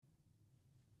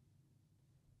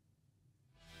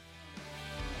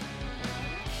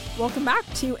Welcome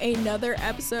back to another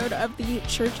episode of the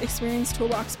Church Experience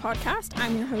Toolbox podcast.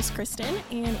 I'm your host, Kristen,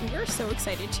 and we are so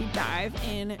excited to dive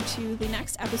into the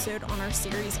next episode on our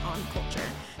series on culture.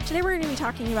 Today we're going to be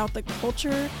talking about the culture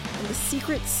and the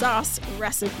secret sauce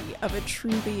recipe of a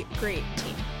truly great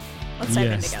team. Let's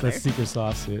dive in together. Let's secret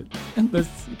sauce it. The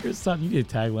secret sauce. You need a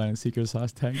tagline, secret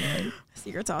sauce tagline.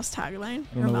 Secret sauce tagline.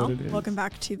 I don't know what it is. Welcome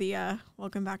back to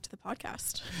the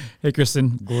podcast. Hey,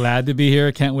 Kristen, glad to be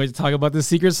here. Can't wait to talk about the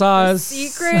secret sauce. The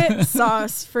secret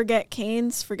sauce. Forget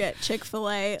Cane's, forget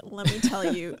Chick-fil-A. Let me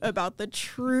tell you about the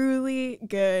truly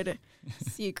good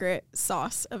secret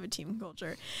sauce of a team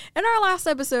culture. In our last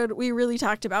episode, we really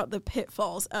talked about the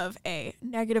pitfalls of a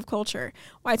negative culture,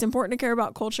 why it's important to care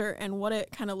about culture, and what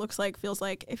it kind of looks like, feels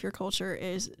like if your culture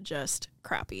is just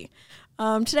crappy.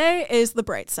 Today is the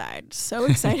bright side. So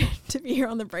excited to be here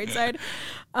on the bright side.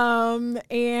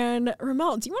 And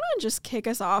Ramel, do you want to just kick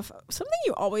us off? Something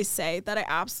you always say that I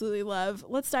absolutely love.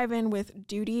 Let's dive in with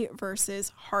duty versus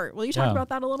heart. Will you talk about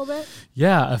that a little bit?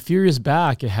 Yeah, a few years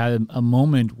back, I had a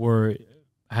moment where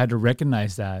I had to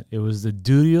recognize that it was the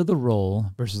duty of the role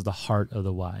versus the heart of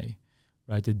the why.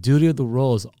 Right? The duty of the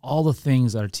role is all the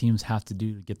things that our teams have to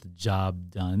do to get the job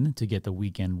done, to get the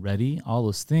weekend ready, all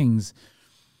those things.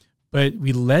 But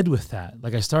we led with that.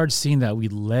 Like I started seeing that we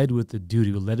led with the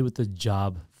duty. We led with the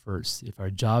job first. If our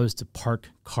job is to park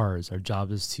cars, our job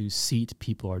is to seat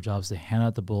people, our job is to hand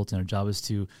out the bulletin, our job is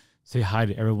to say hi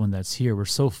to everyone that's here. We're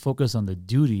so focused on the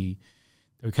duty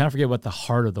that we kind of forget about the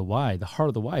heart of the why. The heart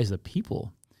of the why is the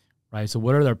people, right? So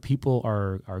what are our people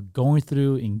are going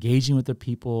through, engaging with the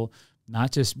people,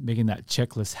 not just making that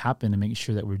checklist happen and making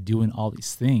sure that we're doing all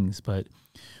these things, but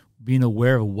being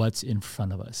aware of what's in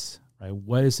front of us. Right?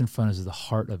 What is in front of us is the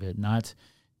heart of it, not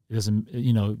it doesn't,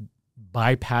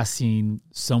 bypassing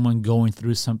someone going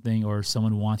through something or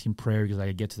someone wanting prayer because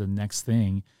I get to the next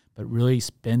thing, but really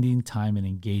spending time and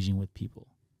engaging with people.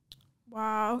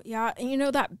 Wow. Yeah.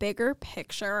 And that bigger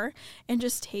picture and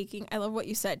just I love what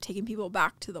you said, taking people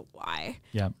back to the why.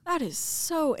 Yeah. That is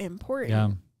so important. Yeah.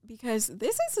 Because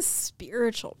this is a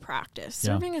spiritual practice.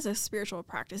 Serving is a spiritual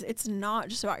practice. It's not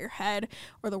just about your head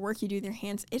or the work you do with your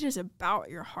hands. It is about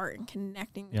your heart and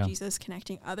connecting with Jesus,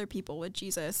 connecting other people with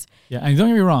Jesus. Yeah, and don't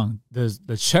get me wrong. The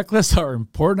checklists are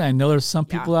important. I know there's some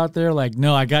people out there like,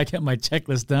 no, I got to get my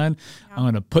checklist done. Yeah. I'm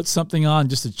going to put something on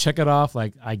just to check it off.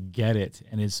 Like, I get it.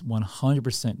 And it's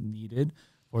 100% needed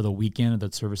for the weekend of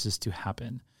the services to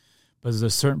happen. But there's a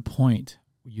certain point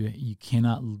you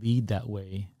cannot lead that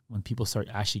way. When people start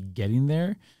actually getting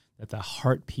there, that the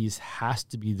heart piece has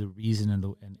to be the reason,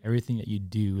 and everything that you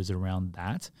do is around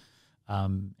that.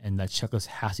 And that checklist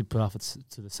has to be put off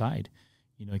to the side.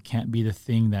 It can't be the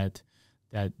thing that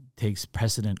takes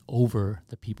precedent over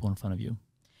the people in front of you.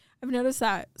 I've noticed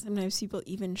that sometimes people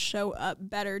even show up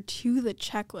better to the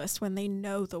checklist when they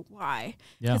know the why.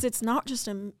 Because it's not just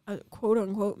a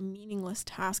quote-unquote meaningless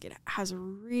task. It has a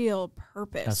real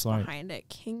purpose behind it.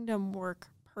 Kingdom work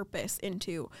purpose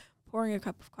into pouring a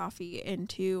cup of coffee,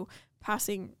 into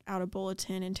passing out a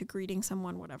bulletin, into greeting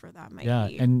someone, whatever that might be.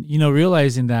 Yeah, and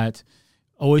realizing that,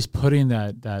 always putting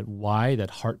that why, that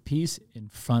heart piece in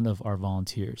front of our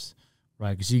volunteers,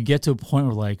 right? Because you get to a point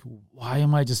where like, why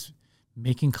am I just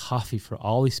making coffee for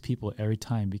all these people every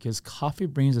time? Because coffee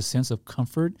brings a sense of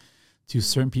comfort to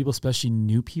certain people, especially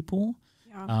new people,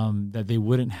 that they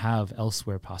wouldn't have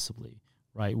elsewhere possibly.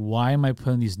 Right? Why am I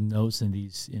putting these notes in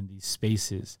these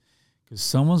spaces? Because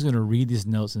someone's going to read these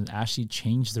notes and actually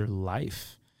change their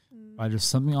life. Right? There's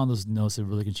something on those notes that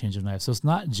really can change their life. So it's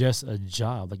not just a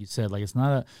job, like you said. Like it's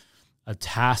not a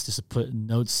task just to put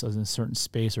notes in a certain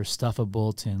space or stuff a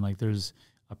bulletin. Like there's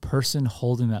a person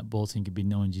holding that bulletin could be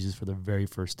knowing Jesus for the very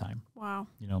first time. Wow.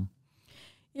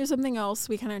 Something else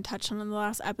we kind of touched on in the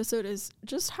last episode is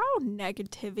just how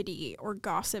negativity or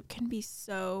gossip can be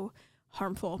so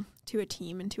harmful to a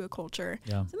team and to a culture.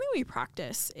 Yeah. Something we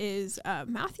practice is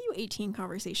Matthew 18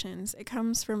 conversations. It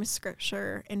comes from a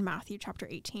scripture in Matthew chapter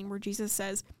 18 where Jesus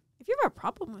says, if you have a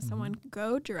problem with someone,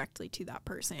 go directly to that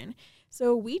person.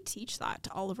 So we teach that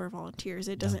to all of our volunteers.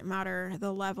 It doesn't matter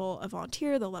the level of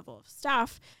volunteer, the level of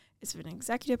staff. It's an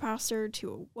executive pastor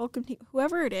to a welcome team,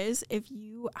 whoever it is. If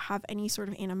you have any sort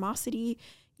of animosity,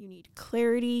 you need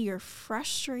clarity, you're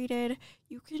frustrated,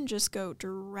 you can just go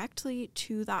directly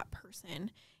to that person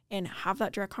and have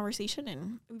that direct conversation.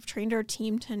 And we've trained our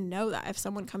team to know that if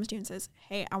someone comes to you and says,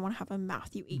 hey, I want to have a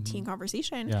Matthew 18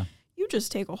 conversation, you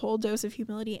just take a whole dose of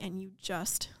humility and you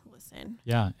just listen.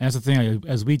 Yeah, and that's the thing.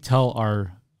 As we tell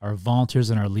our volunteers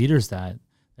and our leaders that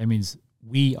means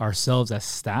we ourselves as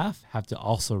staff have to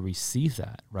also receive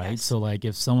that, right? Yes. So like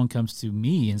if someone comes to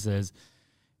me and says,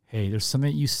 hey, there's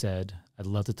something that you said, I'd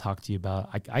love to talk to you about.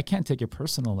 I can't take it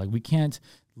personal. Like, we can't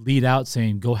lead out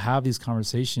saying, go have these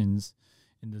conversations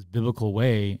in this biblical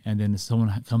way, and then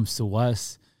someone comes to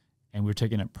us and we're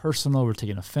taking it personal, we're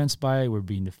taking offense by it, we're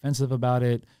being defensive about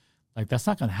it. Like, that's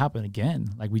not going to happen again.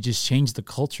 Like, we just changed the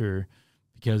culture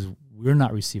because we're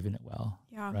not receiving it well.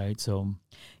 Yeah. Right. So.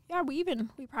 Yeah, we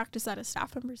practice that as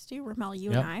staff members too. Ramel,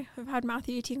 you and I have had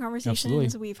Matthew 18 conversations.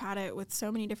 Absolutely. We've had it with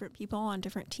so many different people on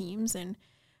different teams. And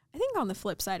I think on the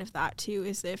flip side of that too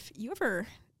is if you ever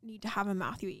need to have a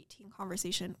Matthew 18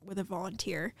 conversation with a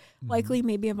volunteer, likely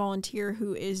maybe a volunteer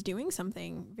who is doing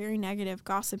something very negative,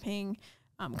 gossiping,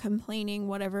 complaining,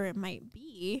 whatever it might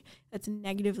be, that's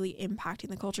negatively impacting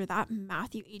the culture, that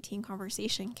Matthew 18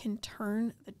 conversation can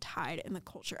turn the tide in the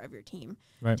culture of your team.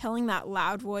 Right. Telling that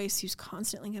loud voice who's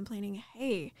constantly complaining,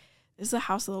 hey, this is the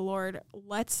house of the Lord.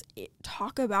 Let's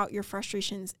talk about your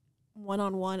frustrations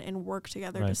one-on-one and work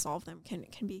together to solve them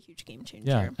can be a huge game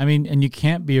changer. Yeah. I mean, and you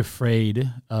can't be afraid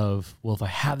of, well, if I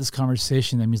have this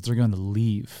conversation, that means they're going to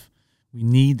leave. We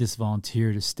need this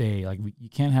volunteer to stay. Like, you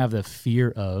can't have the fear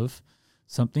of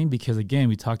something, because again,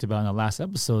 we talked about in the last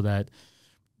episode that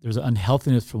there's an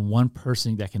unhealthiness from one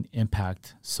person that can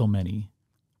impact so many,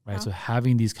 right? Yeah. So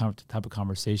having these type of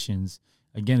conversations,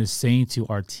 again, is saying to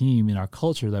our team and our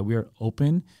culture that we are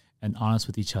open and honest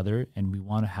with each other, and we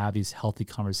want to have these healthy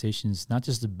conversations, not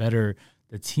just to better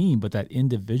the team, but that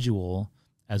individual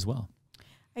as well.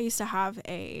 I used to have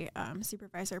a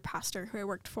supervisor pastor who I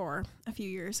worked for a few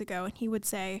years ago, and he would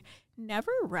say,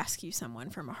 never rescue someone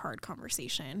from a hard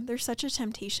conversation. There's such a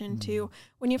temptation to,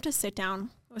 when you have to sit down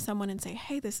with someone and say,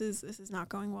 hey, this is not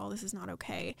going well, this is not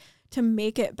okay, to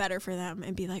make it better for them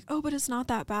and be like, oh, but it's not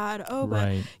that bad. Oh,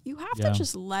 but you have to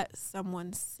just let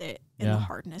someone sit in the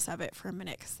hardness of it for a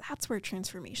minute, because that's where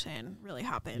transformation really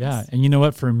happens. Yeah. And you know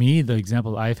what? For me, the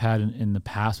example I've had in the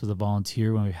past with a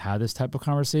volunteer, when we've had this type of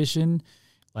conversation,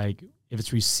 like, if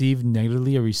it's received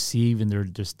negatively or received and they're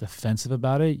just defensive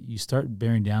about it, you start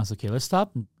bearing down. So, okay, let's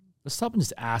stop and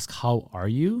just ask, how are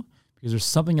you? Because there's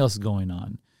something else going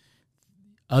on.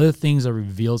 Other things are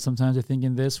revealed sometimes, I think,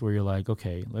 in this, where you're like,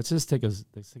 okay, let's take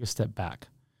a step back.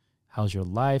 How's your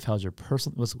life? How's your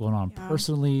what's going on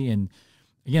personally? And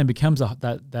again, it becomes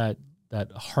that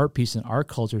heart piece in our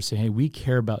culture saying, hey, we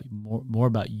care about more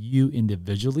about you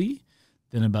individually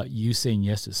than about you saying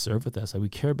yes to serve with us. Like, we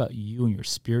care about you and your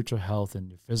spiritual health and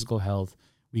your physical health.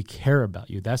 We care about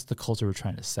you. That's the culture we're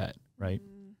trying to set, right?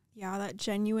 Yeah, that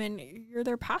genuine, you're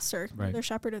their pastor, you're their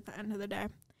shepherd at the end of the day.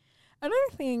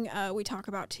 Another thing we talk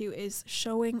about too is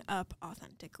showing up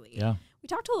authentically. Yeah. We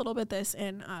talked a little bit this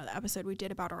in the episode we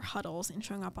did about our huddles and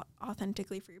showing up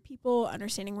authentically for your people,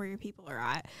 understanding where your people are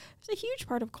at. It's a huge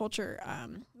part of culture.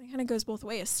 It kind of goes both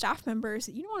ways. As staff members,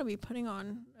 you don't want to be putting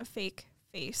on a fake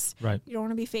face. Right. You don't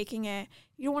want to be faking it.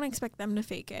 You don't want to expect them to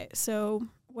fake it. So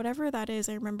whatever that is,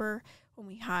 I remember when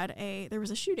we had there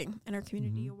was a shooting in our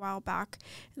community a while back,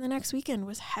 and the next weekend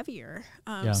was heavier.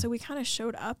 So we kind of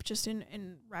showed up just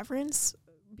in reverence,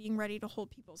 being ready to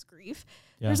hold people's grief.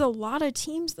 Yeah. There's a lot of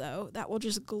teams, though, that will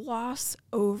just gloss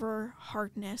over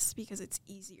hardness because it's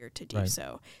easier to do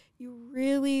so. You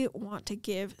really want to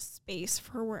give space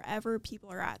for wherever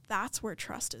people are at. That's where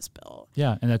trust is built.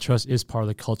 Yeah, and that trust is part of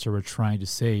the culture we're trying to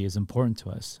say is important to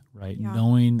us, right? Yeah.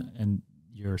 Knowing and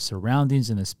your surroundings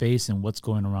and the space and what's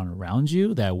going on around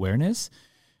you, that awareness,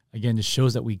 again, it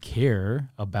shows that we care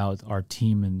about our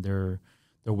team and their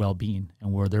well-being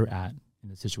and where they're at in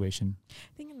the situation.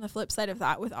 I think on the flip side of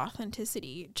that, with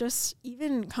authenticity, just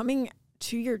even coming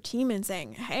to your team and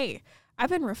saying, hey, I've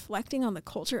been reflecting on the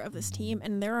culture of this team,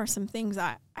 and there are some things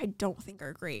that I don't think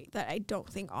are great, that I don't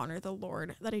think honor the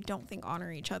Lord, that I don't think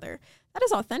honor each other. That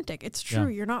is authentic. It's true. Yeah.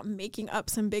 You're not making up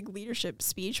some big leadership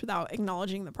speech without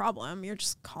acknowledging the problem. You're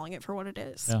just calling it for what it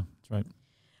is. Yeah, that's right.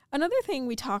 Another thing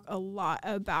we talk a lot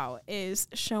about is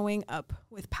showing up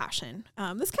with passion.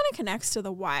 This kind of connects to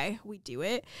the why we do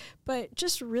it, but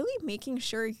just really making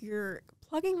sure you're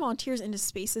plugging volunteers into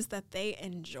spaces that they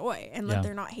enjoy and that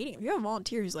they're not hating. If you have a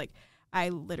volunteer who's like, I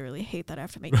literally hate that I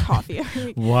have to make coffee every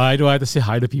week. Why do I have to say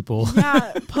hi to people?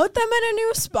 Yeah, put them in a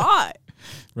new spot.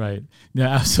 Right. Yeah,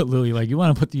 absolutely. Like, you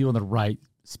want to put you in the right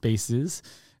spaces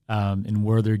and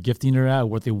where their gifting are at,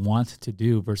 what they want to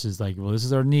do versus like, well, this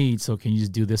is our need, so can you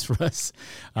just do this for us?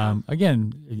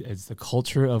 Again, it's the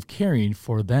culture of caring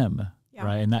for them,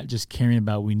 right? And not just caring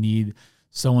about we need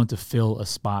someone to fill a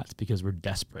spot because we're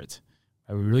desperate.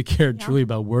 Right? We really care truly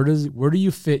about where do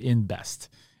you fit in best?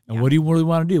 And what do you really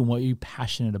want to do? And what are you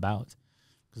passionate about?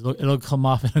 Because it'll come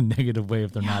off in a negative way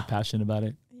if they're not passionate about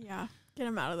it. Yeah. Get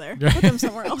them out of there. Put them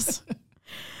somewhere else.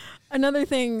 Another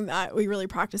thing that we really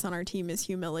practice on our team is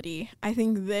humility. I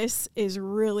think this is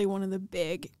really one of the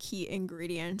big key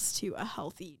ingredients to a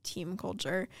healthy team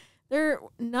culture.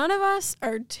 None of us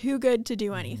are too good to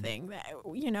do anything.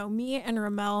 You know, me and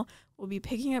Ramel will be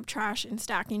picking up trash and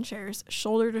stacking chairs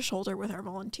shoulder to shoulder with our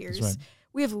volunteers. That's right.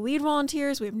 We have lead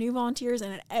volunteers, we have new volunteers,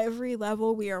 and at every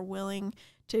level we are willing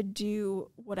to do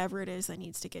whatever it is that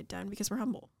needs to get done because we're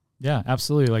humble. Yeah,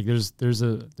 absolutely. Like there's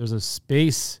a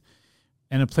space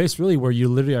and a place really where you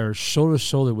literally are shoulder to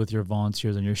shoulder with your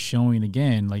volunteers, and you're showing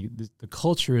again, like the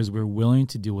culture is we're willing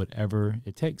to do whatever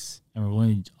it takes, and we're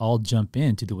willing to all jump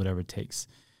in to do whatever it takes,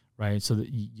 right? So that,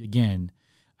 again,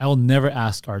 I will never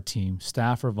ask our team,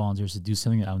 staff or volunteers, to do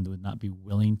something that I would not be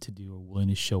willing to do or willing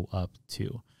to show up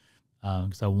to.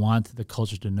 Because I want the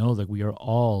culture to know that we are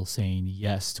all saying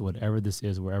yes to whatever this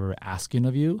is, wherever we're asking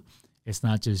of you. It's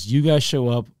not just you guys show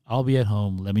up, I'll be at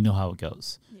home, let me know how it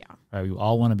goes. Yeah. Right. We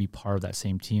all want to be part of that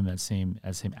same team, that same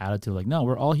attitude. Like, no,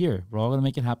 we're all here. We're all going to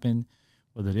make it happen,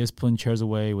 whether it is putting chairs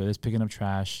away, whether it's picking up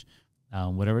trash,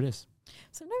 whatever it is.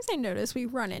 Sometimes I notice we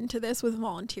run into this with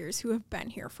volunteers who have been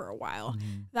here for a while.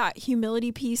 That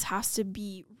humility piece has to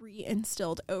be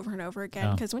reinstilled over and over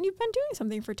again, because when you've been doing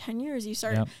something for 10 years, you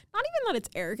start, not even that it's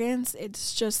arrogance,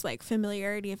 it's just like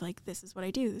familiarity of like, this is what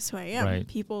I do, this is who I am. Right.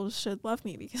 People should love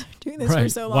me because I'm doing this for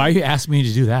so long. Why are you asking me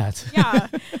to do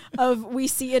that? We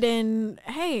see it in,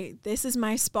 hey, this is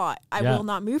my spot. I will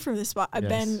not move from this spot. I've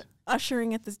been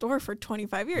ushering at this door for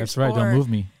 25 years. That's right, don't move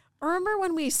me. Remember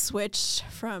when we switched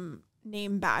from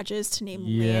name badges to name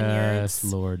lanyards? Yes,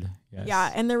 Lord. Yes.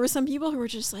 Yeah, and there were some people who were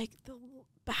just like, the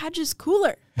badge is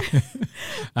cooler.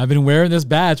 I've been wearing this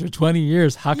badge for 20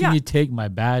 years. How can you take my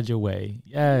badge away?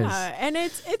 Yes. And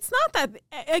it's not that,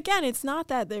 again, it's not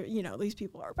that they're, these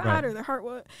people are bad or their heart.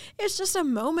 It's just a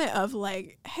moment of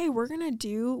like, hey, we're going to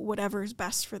do whatever's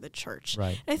best for the church.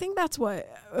 Right. And I think that's what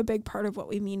a big part of what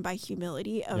we mean by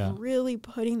humility, of really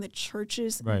putting the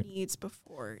church's needs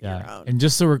before your own. And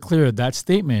just so we're clear, that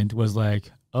statement was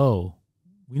like, oh,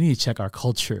 we need to check our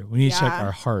culture. We need to check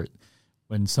our heart.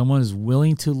 When someone is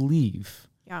willing to leave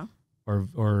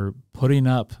or putting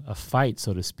up a fight,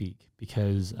 so to speak,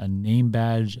 because a name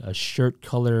badge, a shirt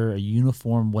color, a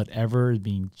uniform, whatever is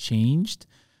being changed,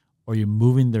 or you're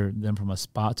moving them from a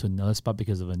spot to another spot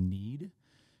because of a need,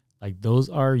 like those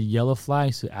are yellow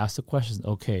flags to ask the questions.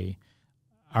 Okay,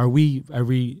 have we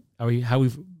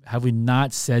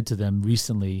not said to them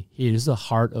recently, hey, this is the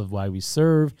heart of why we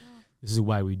serve. This is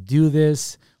why we do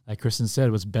this. Like Kristen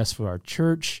said, what's best for our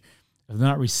church. If they're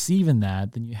not receiving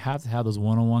that, then you have to have those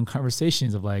one-on-one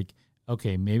conversations of like,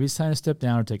 okay, maybe it's time to step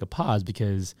down or take a pause,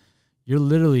 because you're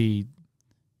literally,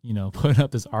 putting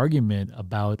up this argument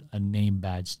about a name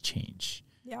badge change.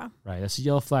 Yeah. Right. That's a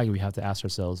yellow flag. We have to ask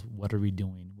ourselves, what are we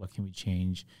doing? What can we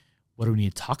change? What do we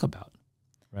need to talk about?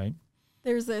 Right.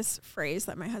 There's this phrase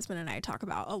that my husband and I talk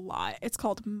about a lot. It's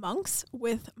called monks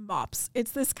with mops.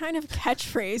 It's this kind of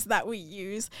catchphrase that we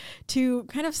use to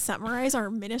kind of summarize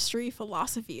our ministry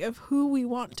philosophy of who we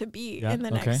want to be in the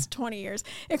next 20 years.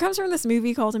 It comes from this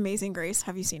movie called Amazing Grace.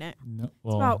 Have you seen it? No.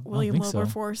 Well, it's about William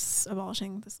Wilberforce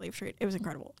abolishing the slave trade. It was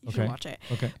incredible. You should watch it.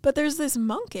 Okay. But there's this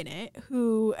monk in it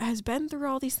who has been through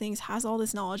all these things, has all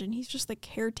this knowledge, and he's just the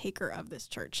caretaker of this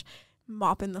church,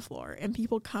 mopping the floor. And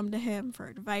people come to him for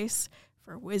advice,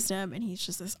 for wisdom, and he's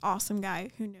just this awesome guy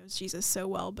who knows Jesus so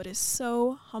well, but is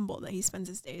so humble that he spends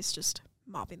his days just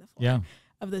mopping the floor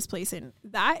of this place. And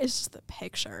that is just the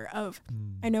picture of,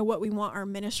 I know what we want our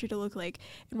ministry to look like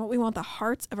and what we want the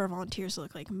hearts of our volunteers to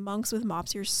look like. Monks with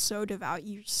mops, you're so devout,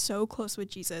 you're so close with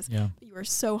Jesus, but you are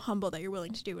so humble that you're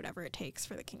willing to do whatever it takes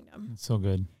for the kingdom. It's so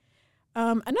good.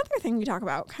 Another thing we talk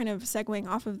about, kind of segueing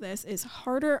off of this, is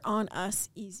harder on us,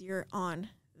 easier on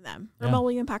them. Ramel,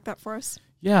 will you unpack that for us?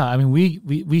 Yeah, I mean,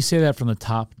 we say that from the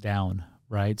top down,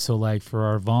 right? So like for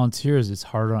our volunteers, it's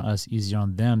harder on us, easier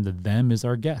on them. The them is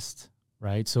our guest,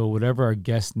 right? So whatever our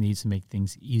guest needs to make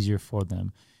things easier for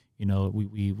them,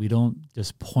 we don't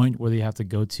just point where they have to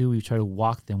go to. We try to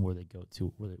walk them where they go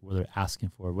to, where they're asking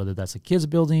for, whether that's a kids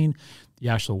building, the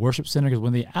actual worship center. Because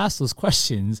when they ask those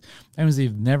questions, that means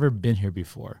they've never been here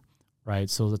before, right?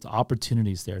 So that's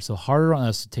opportunities there. So harder on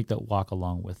us to take that walk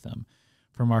along with them.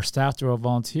 From our staff to our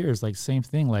volunteers, like same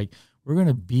thing, like we're going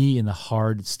to be in the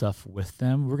hard stuff with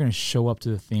them. We're going to show up to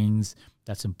the things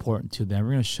that's important to them.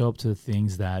 We're going to show up to the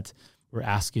things that we're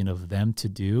asking of them to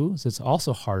do. So it's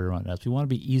also harder on us. We want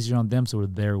to be easier on them, so we're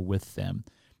there with them,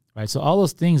 right? So all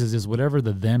those things is just whatever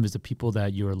the them is, the people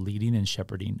that you're leading and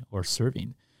shepherding or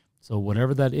serving. So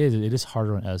whatever that is, it is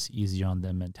harder on us, easier on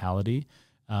them mentality.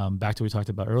 Back to what we talked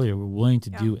about earlier, we're willing to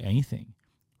do anything.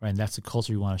 Right, and that's the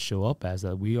culture we want to show up as,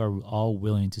 that we are all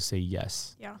willing to say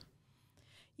yes.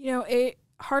 It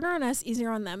harder on us, easier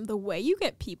on them. The way you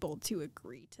get people to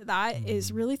agree to that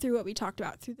is really through what we talked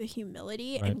about, through the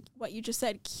humility and what you just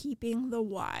said, keeping the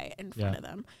why in front of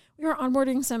them. We were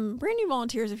onboarding some brand new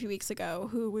volunteers a few weeks ago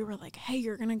who we were like, hey,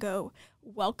 you're going to go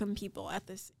welcome people at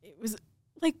this. It was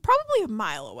like probably a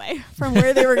mile away from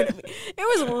where they were going to be. It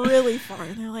was really far.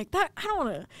 And they're like, I don't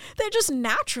want to, they're just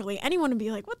naturally, anyone would be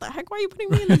like, what the heck? Why are you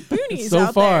putting me in the boonies so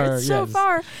out far, there? It's so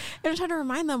far. And I try to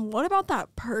remind them, what about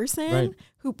that person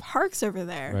who parks over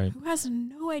there, who has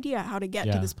no idea how to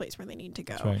get to this place where they need to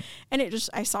go? And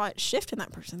I saw it shift in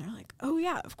that person. They're like, oh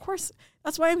yeah, of course.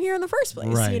 That's why I'm here in the first place,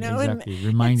 Exactly. And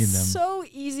reminding them. It's so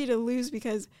easy to lose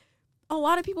because a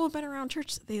lot of people have been around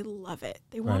church. They love it.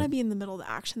 They want to be in the middle of the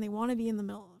action. They want to be in the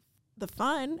middle of the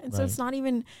fun. And so it's not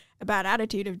even a bad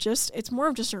attitude of it's more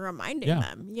of just a reminding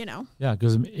them, Yeah,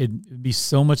 because it'd be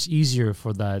so much easier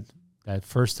for that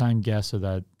first time guest or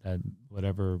that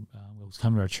whatever was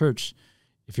coming to our church.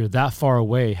 If you're that far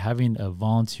away, having a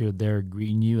volunteer there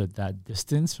greeting you at that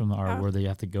distance from where they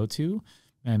have to go to,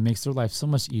 man, it makes their life so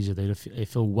much easier. They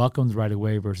feel welcomed right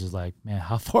away versus like, man,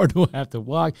 how far do I have to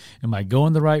walk? Am I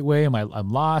going the right way? I'm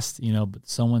lost? But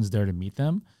someone's there to meet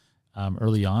them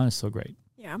early on. It's so great.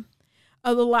 Yeah.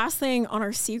 The last thing on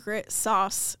our secret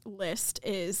sauce list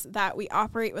is that we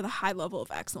operate with a high level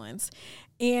of excellence.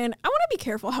 And I want to be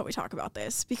careful how we talk about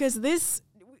this because this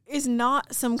is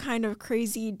not some kind of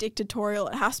crazy dictatorial,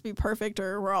 it has to be perfect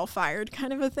or we're all fired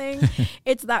kind of a thing.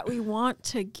 It's that we want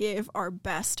to give our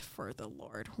best for the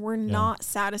Lord. We're not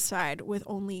satisfied with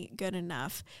only good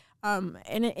enough. And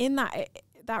in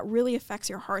that really affects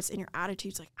your hearts and your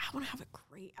attitudes. Like, I want to have a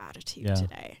great attitude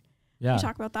today. Yeah. Can you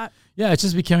talk about that? Yeah, it's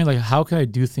just becoming like, how can I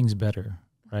do things better,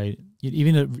 right?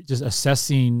 Even just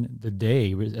assessing the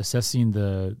day, assessing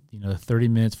the 30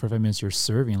 minutes, 45 minutes you're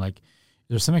serving, like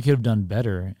there's something I could have done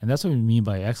better. And that's what we mean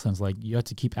by excellence. Like you have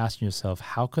to keep asking yourself,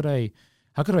 how could I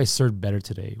serve better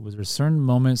today? Was there a certain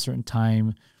moment, certain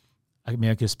time? I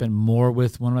could have spent more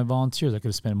with one of my volunteers. I could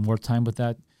have spent more time with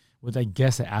that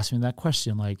guest that asked me that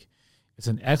question. Like it's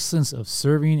an excellence of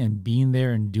serving and being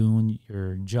there and doing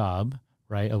your job,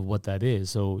 right, of what that is.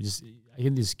 So I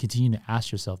can just continue to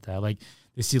ask yourself that. Like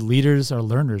they see leaders are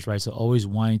learners, right? So always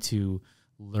wanting to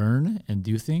learn and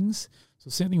do things. So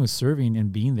same thing with serving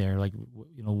and being there. Like,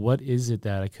 what is it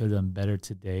that I could have done better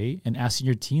today? And asking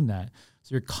your team that.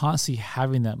 So you're constantly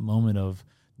having that moment of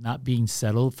not being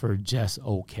settled for just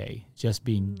okay, just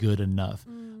being good enough.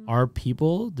 Our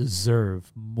people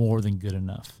deserve more than good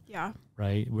enough. Yeah.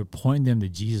 Right? We're pointing them to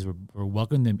Jesus. We're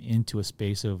welcoming them into a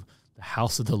space of the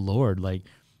house of the Lord. Like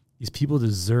these people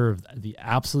deserve the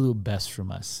absolute best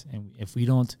from us. And if we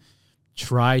don't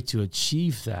try to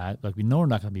achieve that, like we know we're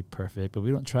not going to be perfect, but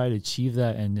we don't try to achieve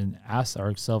that and then ask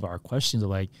ourselves our questions of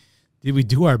like, did we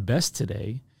do our best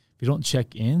today? If we don't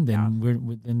check in, then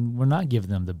we're not giving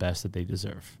them the best that they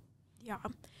deserve. Yeah.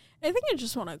 I think I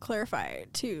just want to clarify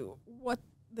too, what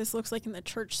this looks like in the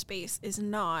church space is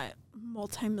not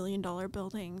multi-million-dollar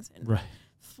buildings and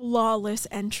flawless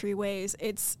entryways.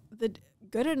 It's the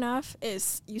good enough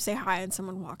is you say hi and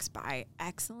someone walks by.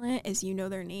 Excellent is you know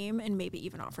their name and maybe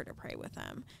even offer to pray with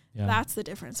them. Yeah. That's the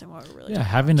difference in what we're really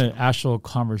having an actual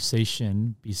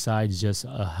conversation besides just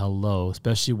a hello,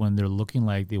 especially when they're looking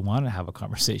like they want to have a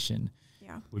conversation.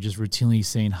 Yeah. We're just routinely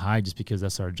saying hi just because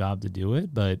that's our job to do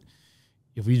it. But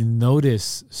if we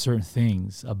notice certain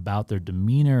things about their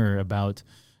demeanor, about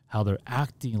how they're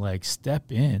acting, like step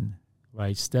in,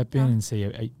 right? Step in and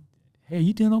say, hey, are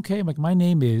you doing okay? Like my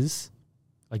name is...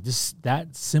 Like just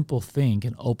that simple thing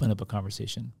can open up a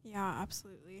conversation. Yeah,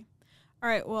 absolutely. All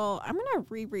right, well, I'm going to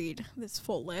reread this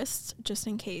full list just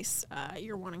in case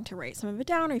you're wanting to write some of it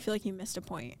down or you feel like you missed a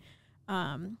point.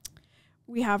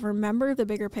 We have remember the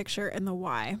bigger picture and the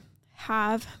why.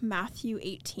 Have Matthew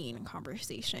 18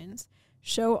 conversations.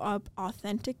 Show up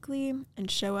authentically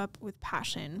and show up with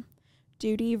passion.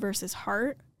 Duty versus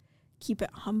heart. Keep it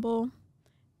humble.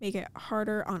 Make it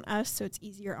harder on us so it's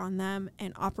easier on them,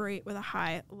 and operate with a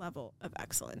high level of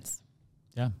excellence.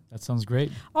 Yeah, that sounds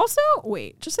great. Also,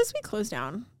 wait, just as we close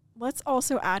down, let's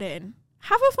also add in,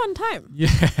 have a fun time.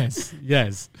 Yes.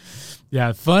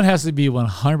 Yeah, fun has to be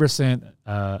 100%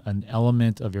 an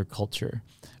element of your culture,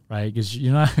 right? Because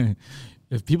you're not,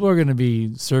 if people are going to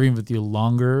be serving with you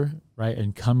longer, right,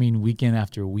 and coming weekend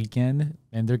after weekend,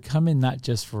 and they're coming not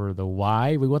just for the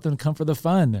why, we want them to come for the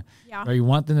fun. Yeah. Right? You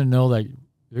want them to know that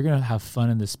they're going to have fun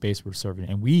in the space we're serving.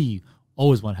 And we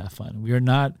always want to have fun. We're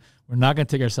not going to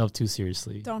take ourselves too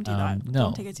seriously. Don't do that.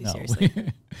 Don't take it too seriously.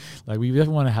 Like we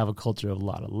definitely want to have a culture of a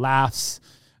lot of laughs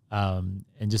and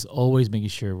just always making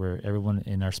sure everyone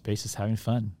in our space is having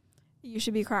fun. You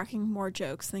should be cracking more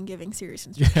jokes than giving serious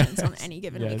instructions on any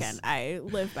given weekend. I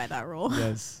live by that rule.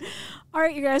 Yes. All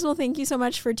right, you guys. Well, thank you so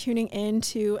much for tuning in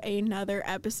to another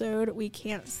episode. We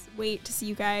can't wait to see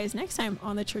you guys next time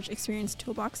on the Church Experience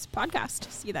Toolbox podcast.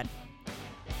 See you then.